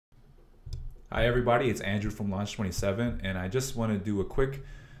Hi everybody, it's Andrew from Launch27, and I just want to do a quick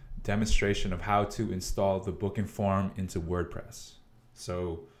demonstration of how to install the booking form into WordPress.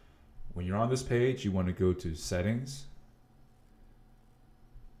 So when you're on this page, you want to go to Settings,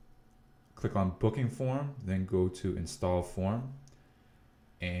 click on Booking Form, then go to Install Form,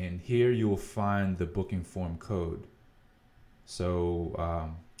 and here you will find the booking form code.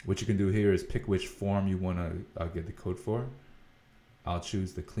 So what you can do here is pick which form you want to get the code for. I'll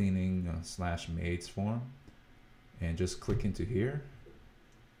choose the cleaning / maids form and just click into here,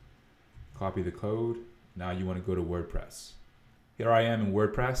 copy the code. Now you want to go to WordPress. Here I am in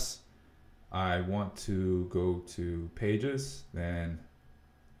WordPress. I want to go to Pages, then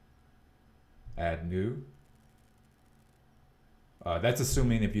add new. That's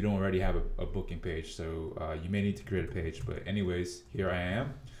assuming if you don't already have a booking page, so you may need to create a page, but anyways, here I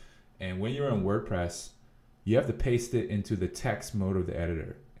am. And when you're in WordPress, you have to paste it into the text mode of the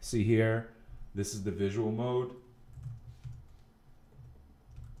editor. See here, this is the visual mode.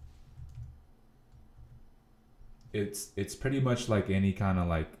 It's pretty much like any kind of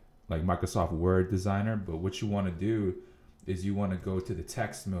like Microsoft Word designer, but what you want to do is you want to go to the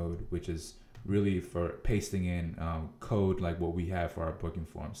text mode, which is really for pasting in code like what we have for our booking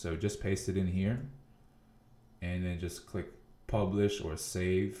form. So just paste it in here and then just click publish or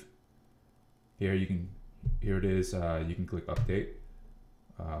save. Here it is, you can click update.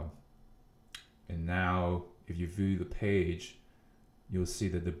 And now if you view the page, you'll see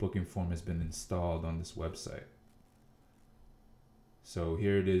that the booking form has been installed on this website. So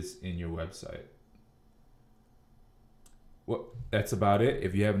here it is in your website. Well, that's about it.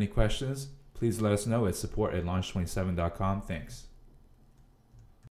 If you have any questions, please let us know at support@launch27.com. Thanks.